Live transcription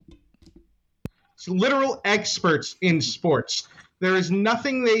literal experts in sports. There is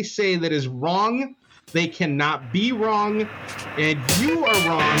nothing they say that is wrong. They cannot be wrong, and you are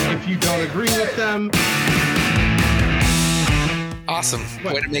wrong if you don't agree with them. Awesome.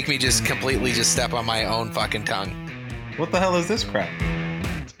 Way to make me just completely just step on my own fucking tongue. What the hell is this crap?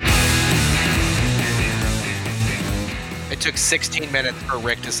 It took 16 minutes for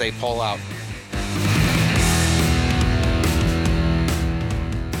Rick to say pull out.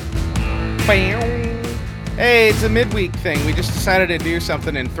 Hey, it's a midweek thing. We just decided to do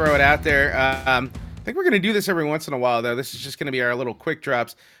something and throw it out there. I think we're going to do this every once in a while, though. This is just going to be our little quick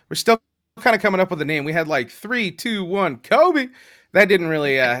drops. We're still kind of coming up with a name. We had like 3, 2, 1, Kobe. That didn't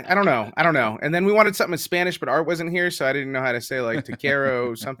really, I don't know. And then we wanted something in Spanish, but Art wasn't here, so I didn't know how to say like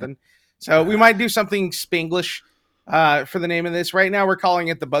Tequero something. So we might do something Spanglish for the name of this. Right now we're calling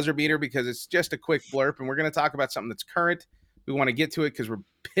it the Buzzer Beater because it's just a quick blurb, and we're going to talk about something that's current. We want to get to it because we're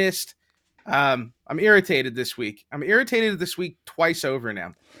pissed. I'm irritated this week. Twice over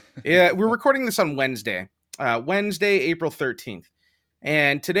now. Yeah, we're recording this on Wednesday, April 13th.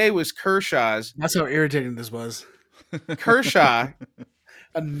 And today was Kershaw's. That's how irritating this was. Kershaw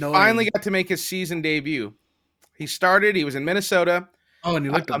Annoying. finally got to make his season debut. He was in Minnesota. Oh, and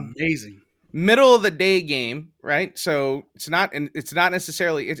he looked amazing. Middle of the day game, right? So it's not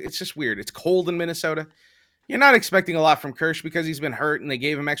necessarily, it's just weird. It's cold in Minnesota. You're not expecting a lot from Kersh because he's been hurt and they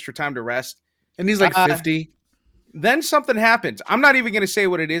gave him extra time to rest. And he's like 50. Then something happens. I'm not even going to say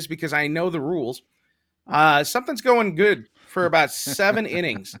what it is because I know the rules. Something's going good for about 7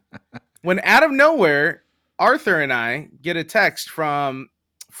 innings. When out of nowhere, Arthur and I get a text from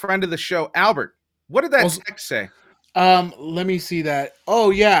friend of the show, Albert. What did that text say? Let me see that. Oh,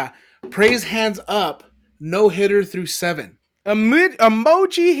 yeah. Praise hands up. No hitter through 7.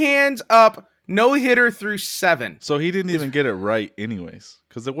 Emoji hands up. No hitter through 7. So he didn't even get it right, anyways,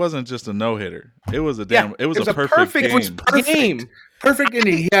 because it wasn't just a no hitter. It was a damn. It was a perfect game. It was perfect. Perfect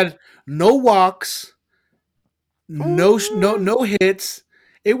inning. He had no walks, no hits.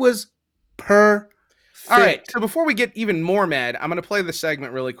 It was perfect. All right. So before we get even more mad, I'm going to play the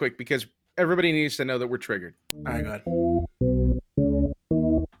segment really quick because everybody needs to know that we're triggered. All right, go ahead.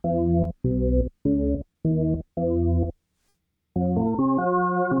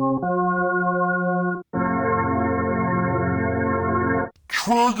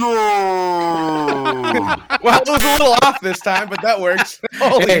 Well, it was a little off this time, but that works.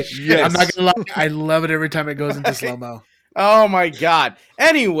 Holy shit. I'm not gonna lie. I love it every time it goes into slow-mo. Oh my god.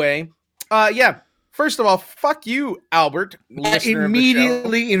 Anyway, yeah. First of all, fuck you, Albert. That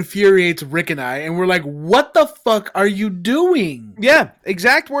immediately infuriates Rick and I, and we're like, what the fuck are you doing? Yeah,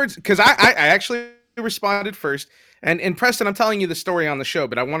 exact words. Because I actually responded first. And Preston, I'm telling you the story on the show,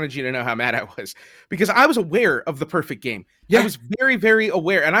 but I wanted you to know how mad I was. Because I was aware of the perfect game. Yeah. I was very, very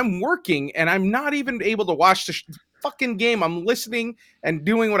aware. And I'm working, and I'm not even able to watch the fucking game. I'm listening and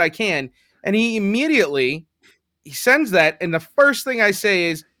doing what I can. And he sends that, and the first thing I say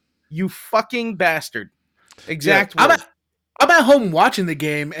is, you fucking bastard. Exact word. I'm at home watching the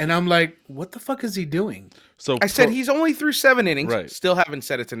game, and I'm like, what the fuck is he doing? So I said he's only through 7 innings. Right. Still haven't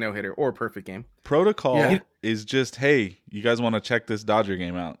said it's a no-hitter or a perfect game. Protocol is just, hey, you guys want to check this Dodger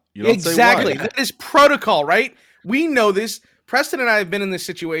game out. You don't exactly. say why. That is protocol, right? We know this. Preston and I have been in this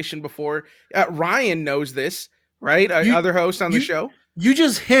situation before. Ryan knows this, right? Other host on the show. You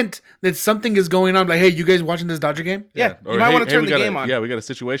just hint that something is going on. Like, hey, you guys watching this Dodger game? Yeah. You might want to turn the game on. Yeah, we got a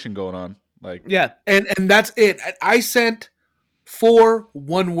situation going on. Like, yeah. And that's it. I sent 4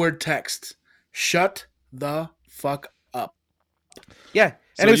 one-word texts. Shut the fuck up. Yeah.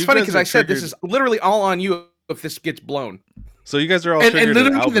 And it was funny because I said this is literally all on you if this gets blown. So you guys are all triggered. And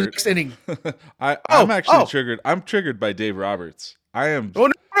literally the next inning. I'm actually triggered. I'm triggered by Dave Roberts. I am. Oh,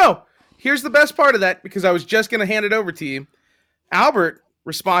 no. Here's the best part of that because I was just going to hand it over to you. Albert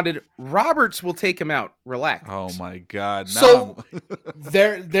responded, Roberts will take him out. Relax. Oh, my God. So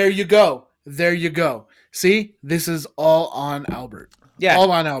there you go. There you go. See, this is all on Albert. Yeah.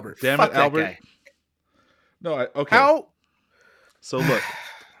 All on Albert. Damn Fuck it, Albert. guy. No, okay. How? So look,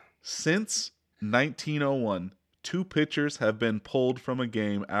 since 1901, 2 pitchers have been pulled from a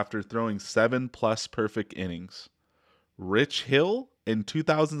game after throwing 7+ perfect innings. Rich Hill in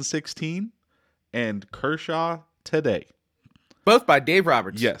 2016 and Kershaw today. Both by Dave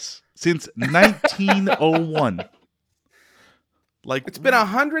Roberts. Yes. Since 1901. Like, it's been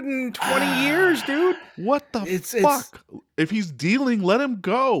 120 years, dude. What the fuck? If he's dealing, let him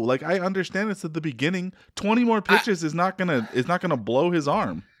go. Like, I understand it's at the beginning. 20 more pitches is not gonna blow his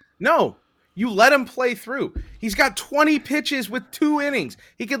arm. No. You let him play through. He's got 20 pitches with 2 innings.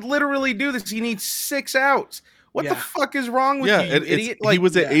 He could literally do this. He needs 6 outs. What the Yeah. fuck is wrong with Yeah, you, idiot? he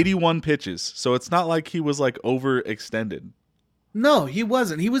was at yeah. 81 pitches, so it's not like he was like overextended. No, he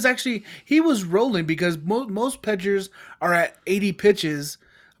wasn't. He was rolling because most pitchers are at 80 pitches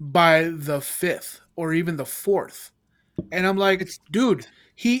by the 5th or even the 4th. And I'm like, dude,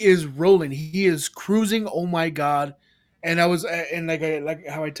 he is rolling. He is cruising. Oh my god. And I was like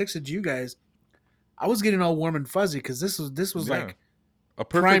how I texted you guys, I was getting all warm and fuzzy because this was Yeah. like A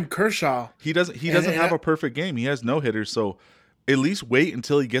prime perfect. Kershaw. He doesn't and have I- a perfect game. He has no hitters, so at least wait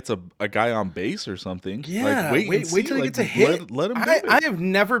until he gets a guy on base or something. Yeah, like, wait till he gets a hit. Let him do I have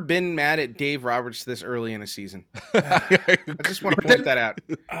never been mad at Dave Roberts this early in a season. it. I just want to point that out.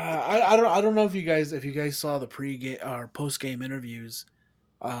 I don't know if you guys saw the pre-game or post-game interviews.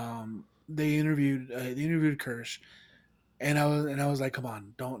 They interviewed Kersh, and I was like, come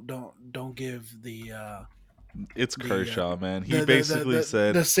on, don't give the It's the, Kershaw, man. He the- basically the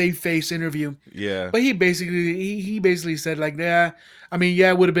said, the save face interview. yeah. But he basically said like, yeah, I mean, yeah,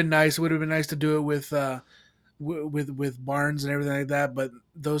 it would have been nice. It would have been nice to do it with Barnes and everything like that. But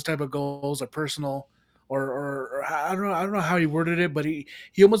those type of goals are personal, or I don't know how he worded it, but he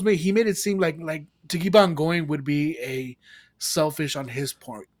almost made it seem like to keep on going would be a selfish on his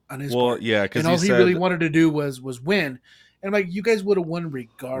part. Well, yeah, because and all he he said, really wanted to do was win. And I'm like, you guys would have won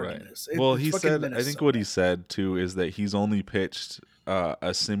regardless. well, It's he fucking said, I think Minnesota. what he said too is that he's only pitched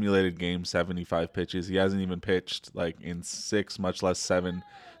a simulated game 75 pitches. He hasn't even pitched like in 6, much less 7.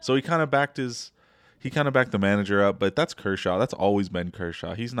 So he kind of backed the manager up, but that's Kershaw. That's always been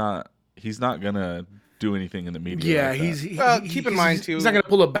Kershaw. He's not gonna do anything in the media. Yeah, like that. he's Well, keep in mind, too- he's not gonna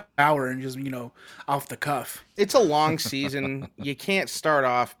pull a Bauer and just off the cuff. It's a long season. You can't start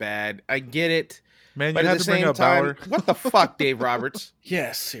off bad. I get it. Man, But you at had the to bring same up time, Bauer. what the fuck, Dave Roberts?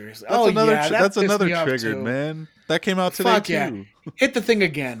 Yes, seriously. That's another yeah, that that's pissed another me off, triggered, too. man. That came out today Fuck too. yeah. Hit the thing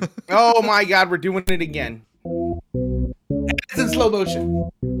again. Oh my god, we're doing it again. It's in slow motion.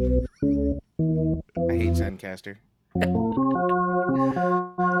 I hate Zencaster.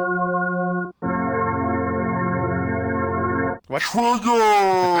 What?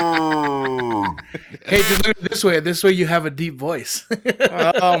 Hey, just look at it this way. This way you have a deep voice.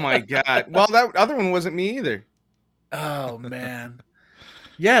 Oh my god. Well, that other one wasn't me either. Oh man.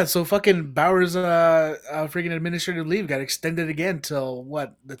 Yeah, so fucking Bauer's freaking administrative leave got extended again till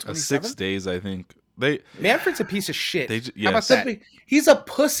what, the 27th? 6 days, I think. Manfred's a piece of shit. They j- How about yes. that? He's a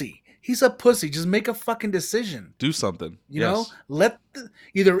pussy. He's a pussy. Just make a fucking decision. Do something. You know? Let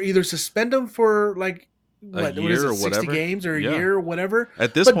either suspend him for like what year is it, or 60 whatever. games or a Yeah. year or whatever.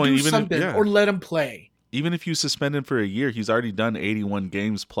 At this but point, do even if, something yeah, or let him play. even if you suspend him for a year, he's already done 81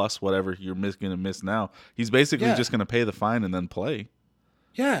 games plus whatever you're going to miss now. He's basically Yeah. just going to pay the fine and then play.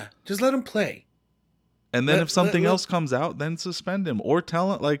 Yeah, just let him play. And then Let- if something let- else comes out, then suspend him or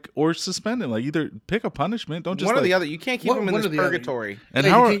or suspend him. Like either pick a punishment. Don't just One or like, the other. You can't keep One- him in one this or the other. purgatory. And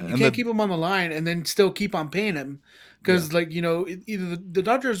Yeah, how you can't, and can't the- keep him on the line and then still keep on paying him because either the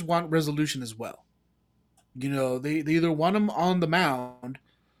Dodgers want resolution as well. They either want him on the mound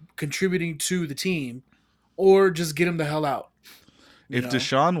contributing to the team or just get him the hell out. if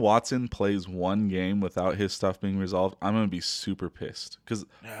Deshaun Watson plays one game without his stuff being resolved, I'm going to be super pissed because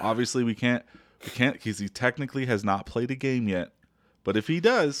obviously we can't because he technically has not played a game yet. But if he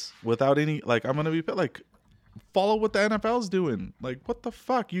does without any, like, I'm going to be like, follow what the NFL's doing. Like, what the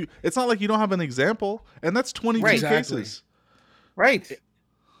fuck? It's not like you don't have an example, and that's 22 Right. Exactly. cases. Right.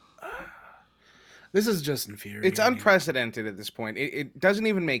 This is just infuriating. It's unprecedented at this point. It doesn't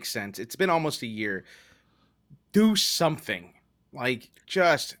even make sense. It's been almost a year. Do something. Like,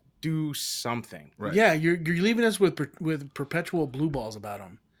 just do something. Right. Yeah, you're leaving us with perpetual blue balls about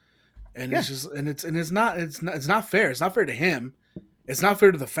him, and Yeah. it's just it's not fair. It's not fair to him. It's not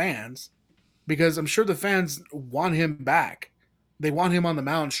fair to the fans, because I'm sure the fans want him back. They want him on the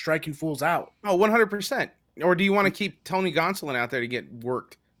mound striking fools out. Oh, 100%. Or do you want to keep Tony Gonsolin out there to get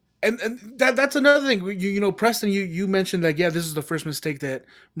worked? And that's another thing. Preston, you mentioned that this is the first mistake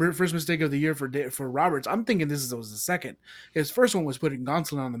of the year for Roberts. I'm thinking this was the second. His first one was putting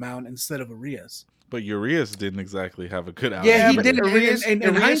Gonsolin on the mound instead of Arias. But Urias didn't exactly have a good outing. Yeah, he but did. Arias- In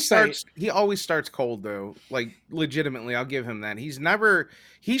Arias hindsight, he always starts cold, though. Like, legitimately, I'll give him that.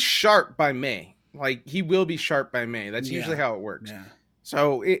 He's sharp by May. Like, he will be sharp by May. That's usually how it works. yeah.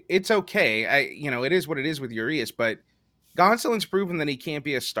 So it's okay. It is what it is with Urias, but Gonsolin's proven that he can't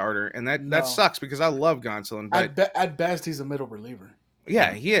be a starter, and No. that sucks because I love Gonsolin. But At best, he's a middle reliever.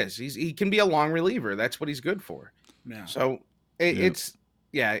 yeah, he is. He can be a long reliever. That's what he's good for. Yeah. So it's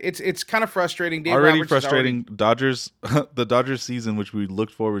it's kind of frustrating. Dave Already Roberts is frustrating. Dodgers, the Dodgers season, which we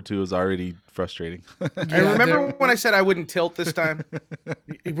looked forward to, is already frustrating. I remember when I said I wouldn't tilt this time.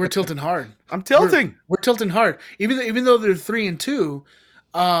 We're tilting hard. I'm tilting. We're tilting hard. Even though they're 3-2,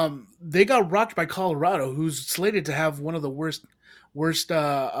 they got rocked by Colorado, who's slated to have one of the worst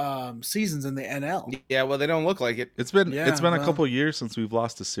seasons in the NL. Yeah, well, they don't look like it. It's been a couple years since we've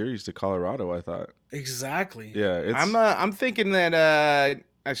lost a series to Colorado, I thought. Exactly. Yeah, I'm thinking that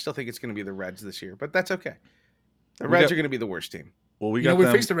I still think it's going to be the Reds this year, but that's okay. The Reds are going to be the worst team. Well, we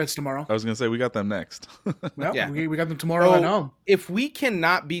face the Reds tomorrow. I was going to say we got them next. Well, yeah. we got them tomorrow at home. If we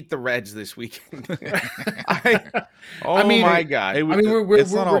cannot beat the Reds this weekend, my God! Hey, we're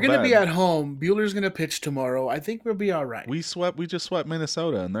going to be at home. Bueller's going to pitch tomorrow. I think we'll be all right. We just swept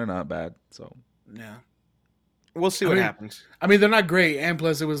Minnesota, and they're not bad. So yeah, we'll see what happens. I mean, they're not great, and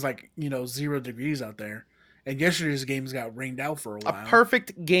plus it was 0 degrees out there. And yesterday's games got rained out for a while. A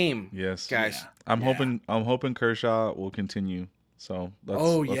perfect game, yes, guys. Yeah. I'm hoping Kershaw will continue. So let's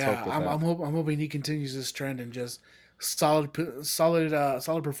hope with that. I'm hoping he continues this trend and just solid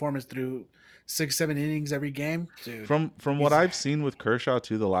performance through 6-7 innings every game. Dude, from what I've seen with Kershaw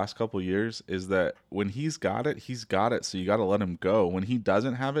too the last couple of years is that when he's got it. So you got to let him go. When he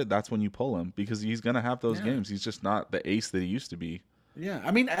doesn't have it, that's when you pull him because he's gonna have those games. He's just not the ace that he used to be. Yeah,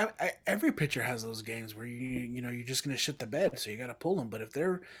 I mean, every pitcher has those games where you're just gonna shit the bed, so you got to pull them. But if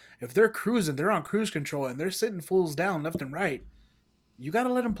they're cruising, they're on cruise control, and they're sitting fools down left and right, you got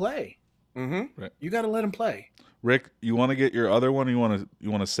to let them play. Mm-hmm. Right. You got to let them play. Rick, you want to get your other one? Or you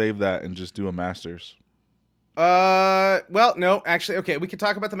want to save that and just do a Masters? Well, no, actually, okay, we can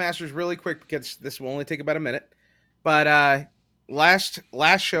talk about the Masters really quick because this will only take about a minute. But last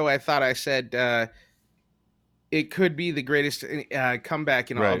show, I thought I said it could be the greatest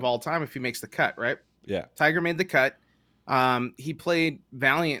comeback of all time if he makes the cut, right? Yeah. Tiger made the cut. He played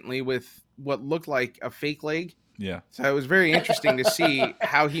valiantly with what looked like a fake leg. Yeah. So it was very interesting to see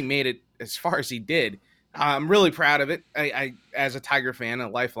how he made it as far as he did. I'm really proud of it. I as a Tiger fan, a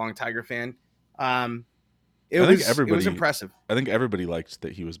lifelong Tiger fan, it was impressive. I think everybody liked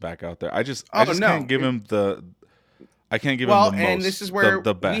that he was back out there. I just can't give him the. I can't give him the most. And this is where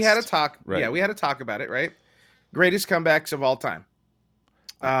the best. We had a talk. Right. Yeah, we had a talk about it. Right. Greatest comebacks of all time.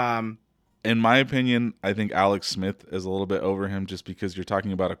 In my opinion, I think Alex Smith is a little bit over him just because you're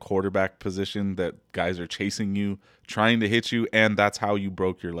talking about a quarterback position that guys are chasing you, trying to hit you, and that's how you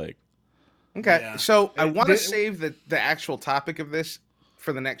broke your leg. Okay, yeah. So I want to save the actual topic of this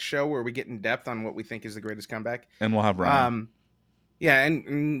for the next show where we get in depth on what we think is the greatest comeback. And we'll have Ryan. Yeah,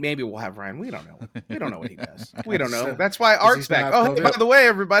 and maybe we'll have Ryan. We don't know. We don't know what he does. We don't know. That's why Art's back. Oh, by the way,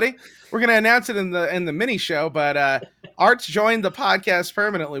 everybody, we're gonna announce it in the mini show, but Art's joined the podcast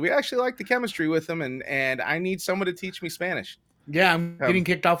permanently. We actually like the chemistry with him, and I need someone to teach me Spanish. Yeah, I'm getting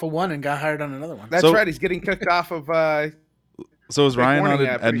kicked off of one and got hired on another one. That's right. He's getting kicked off of. So is Ryan on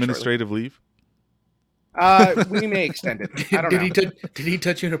administrative leave? We may extend it. I don't know. Did he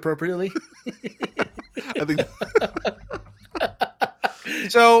touch you inappropriately? I think.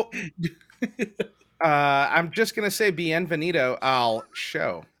 So, I'm just going to say bienvenido al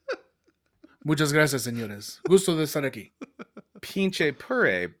show. Muchas gracias, señores. Gusto de estar aquí. Pinche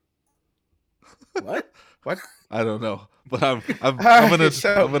puré. What? What? I don't know, but I'm gonna.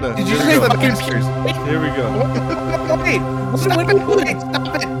 Did you say the Masters? Here we go. Wait,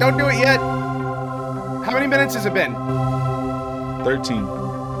 stop it! Don't do it yet. How many minutes has it been? 13.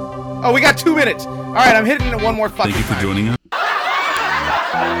 Oh, we got 2 minutes. All right, I'm hitting it one more fucking time. Thank you for joining us.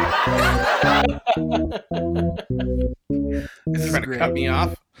 This is Trying to cut me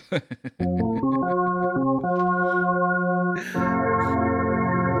off.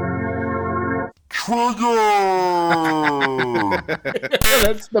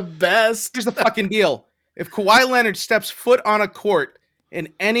 That's the best. Here's the fucking deal. If Kawhi Leonard steps foot on a court in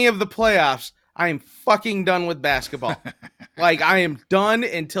any of the playoffs, I am fucking done with basketball. Like, I am done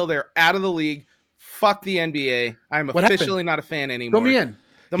until they're out of the league. Fuck the NBA. I'm officially not a fan anymore. Throw me in.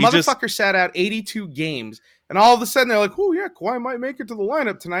 The motherfucker sat out 82 games, and all of a sudden they're like, oh, yeah, Kawhi might make it to the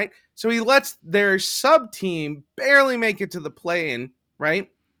lineup tonight. So he lets their sub-team barely make it to the play-in, right?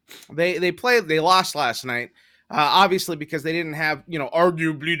 They lost last night, obviously because they didn't have,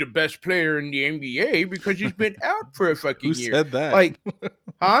 arguably the best player in the NBA because he's been out for a fucking year. Who said that? Like,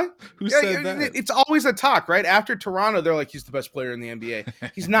 huh? Who said that? It's always a talk, right? After Toronto, they're like, he's the best player in the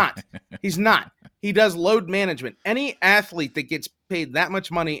NBA. He's not. He's not. He does load management. Any athlete that gets paid that much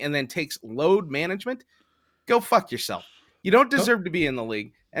money and then takes load management, go fuck yourself. You don't deserve to be in the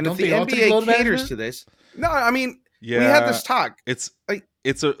league. And if the NBA caters to this, no, I mean, we had this talk. It's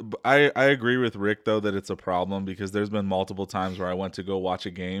I agree with Rick though that it's a problem because there's been multiple times where I went to go watch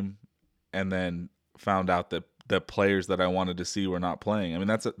a game and then found out that the players that I wanted to see were not playing. I mean,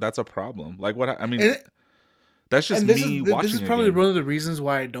 that's a problem. Like what I mean, that's just me watching. This is probably one of the reasons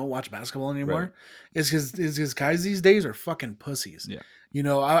why I don't watch basketball anymore. Right. Is because guys these days are fucking pussies. Yeah. You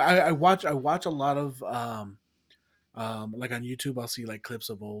know, I watch a lot of like on YouTube I'll see like clips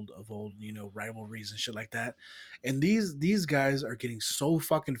of old you know rivalries and shit like that, and these guys are getting so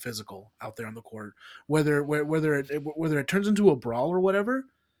fucking physical out there on the court, whether it turns into a brawl or whatever,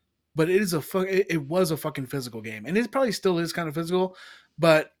 but it was a fucking physical game, and it probably still is kind of physical,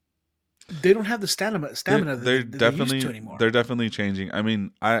 but they don't have the stamina they're that definitely they used to anymore. They're definitely changing. I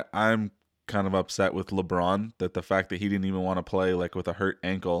mean, I'm kind of upset with LeBron that the fact that he didn't even want to play like with a hurt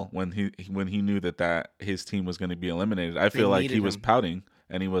ankle when he knew that his team was going to be eliminated. I feel like he was pouting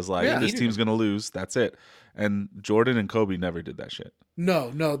and he was like, this team's going to lose. That's it. And Jordan and Kobe never did that shit.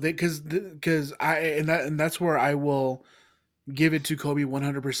 No, because that's where I will give it to Kobe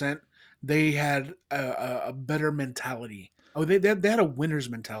 100%. They had a better mentality. Oh, they had a winner's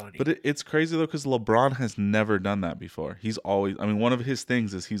mentality. But it's crazy though because LeBron has never done that before. He's always, I mean, one of his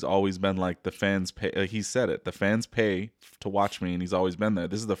things is he's always been like the fans pay. Like he said it, the fans pay to watch me, and he's always been there.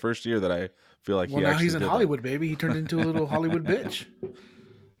 This is the first year that I feel like now he's in Hollywood, baby. He turned into a little Hollywood bitch.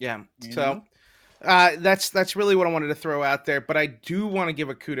 Yeah. So that's really what I wanted to throw out there. But I do want to give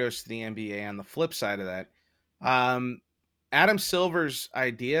a kudos to the NBA on the flip side of that. Adam Silver's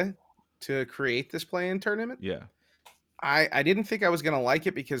idea to create this play-in tournament. Yeah. I didn't think I was going to like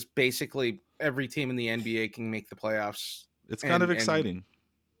it because basically every team in the NBA can make the playoffs. It's kind of exciting.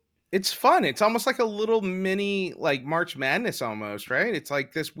 It's fun. It's almost like a little mini like March Madness almost, right? It's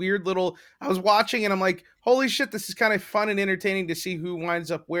like this weird little, I was watching and I'm like, holy shit, this is kind of fun and entertaining to see who winds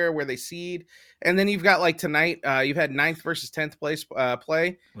up where they seed. And then you've got like tonight, you've had 9th versus 10th place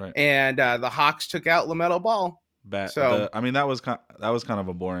play. Right. And the Hawks took out LaMelo Ball. I mean that was kind of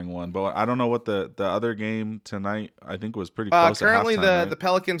a boring one, but I don't know what the other game tonight I think was pretty close. Currently, at halftime, right? the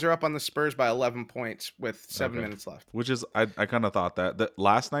Pelicans are up on the Spurs by 11 points with 7 minutes left. Which is I kind of thought that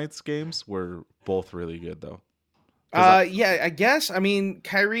last night's games were both really good though. Yeah, I guess. I mean,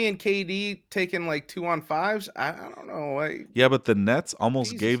 Kyrie and KD taking like 2-on-5s. I don't know. Yeah, but the Nets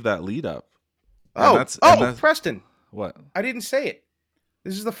almost gave that lead up. Preston. What? I didn't say it.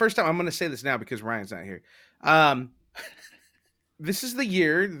 This is the first time I'm going to say this now because Ryan's not here. This is the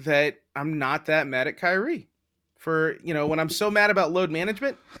year that I'm not that mad at Kyrie. For, you know, when I'm so mad about load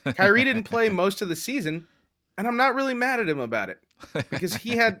management, Kyrie didn't play most of the season, and I'm not really mad at him about it because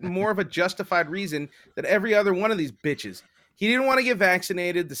he had more of a justified reason than every other one of these bitches. He didn't want to get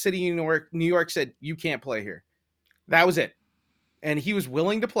vaccinated. The city of New York said, you can't play here. That was it. And he was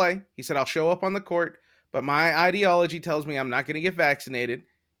willing to play. He said, I'll show up on the court, but my ideology tells me I'm not going to get vaccinated.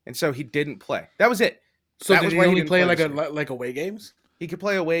 And so he didn't play. That was it. So did he only play like away games? He could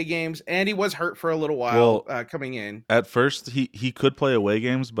play away games, and he was hurt for a little while coming in. At first, he could play away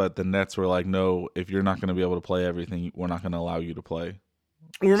games, but the Nets were like, no, if you're not going to be able to play everything, we're not going to allow you to play.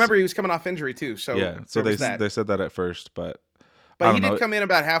 Remember, he was coming off injury, too. So yeah, so they said that at first, but he did come in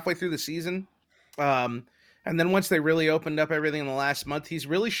about halfway through the season. And then once they really opened up everything in the last month, he's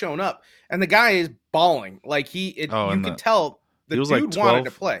really shown up. And the guy is balling. Like, you can tell the dude like 12, wanted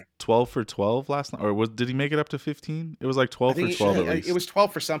to play. 12 for 12 last night? Or did he make it up to 15? It was like 12 for 12 at least. It was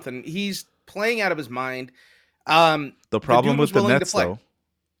 12 for something. He's playing out of his mind. The problem with the Nets, though,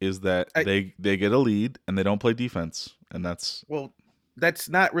 is that they get a lead and they don't play defense. And that's... Well, that's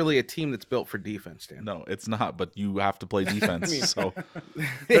not really a team that's built for defense, Dan. No, it's not, but you have to play defense. So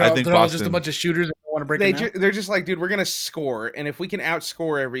I think they're all just a bunch of shooters that want to break it They're just like, dude, we're going to score, and if we can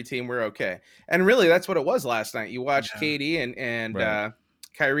outscore every team, we're okay. And really, that's what it was last night. You watched KD and right.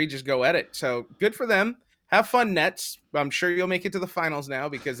 Kyrie just go at it. So good for them. Have fun, Nets. I'm sure you'll make it to the finals now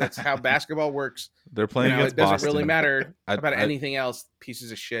because that's how basketball works. They're playing against Boston. It doesn't really matter about anything else,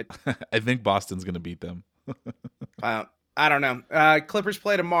 pieces of shit. I think Boston's going to beat them. I don't know. Clippers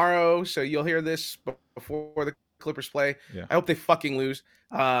play tomorrow, so you'll hear this before the Clippers play. Yeah. I hope they fucking lose.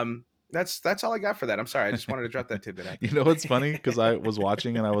 That's all I got for that. I'm sorry. I just wanted to drop that tidbit out. You know what's funny? Because I was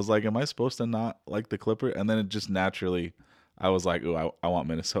watching and I was like, am I supposed to not like the Clippers? And then it just naturally, I was like, oh, I want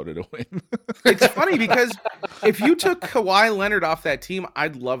Minnesota to win. It's funny because if you took Kawhi Leonard off that team,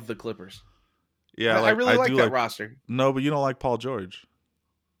 I'd love the Clippers. Yeah, I really like that roster. No, but you don't like Paul George.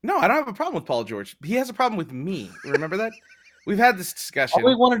 No, I don't have a problem with Paul George. He has a problem with me. Remember that? We've had this discussion. All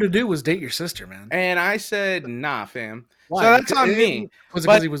we wanted to do was date your sister, man. And I said, nah, fam. Why? So that's on me. Was it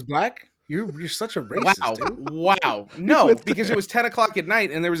because he was black? You're such a racist, dude. Wow. No, because it was 10 o'clock at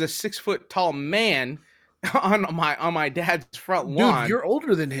night and there was a 6 foot tall man on my dad's front lawn. Dude, you're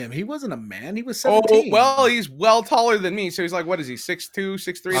older than him. He wasn't a man. He was Oh 17. well, he's well taller than me. So he's like, what is he? 6'2",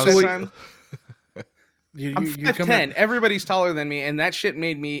 6'3" at that time. I'm 5'10". Everybody's taller than me, and that shit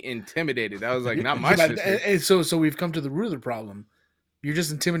made me intimidated. I was like, not my sister. And so we've come to the root of the problem. You're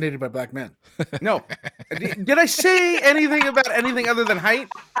just intimidated by black men. No. Did I say anything about anything other than height?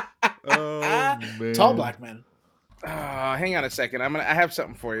 Oh man. Tall black men. Hang on a second. I have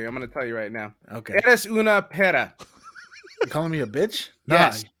something for you. I'm gonna tell you right now. Okay. Eres una pera. You calling me a bitch?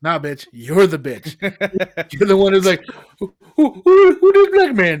 Yes. Nah, bitch. You're the bitch. You're the one who's like, who does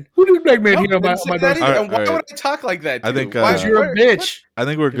black man? Who does black man? No, My why brother. would I talk like that? I think, Because you're a bitch. I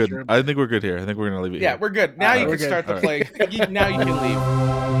think we're good. Sure. I think we're good here. I think we're gonna leave it Yeah, here. we're good. Now you we're can good. start the play. Now you can leave.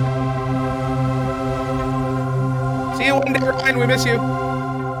 See you one day, Ryan. We miss you.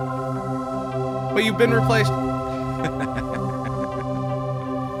 But you've been replaced.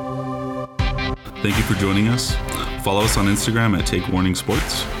 Thank you for joining us. Follow us on Instagram at Take Warning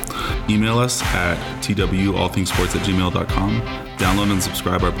Sports. Email us at twallthingsports@gmail.com. Download and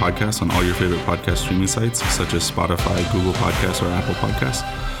subscribe our podcast on all your favorite podcast streaming sites, such as Spotify, Google Podcasts, or Apple Podcasts.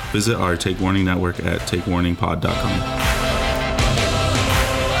 Visit our Take Warning network at takewarningpod.com.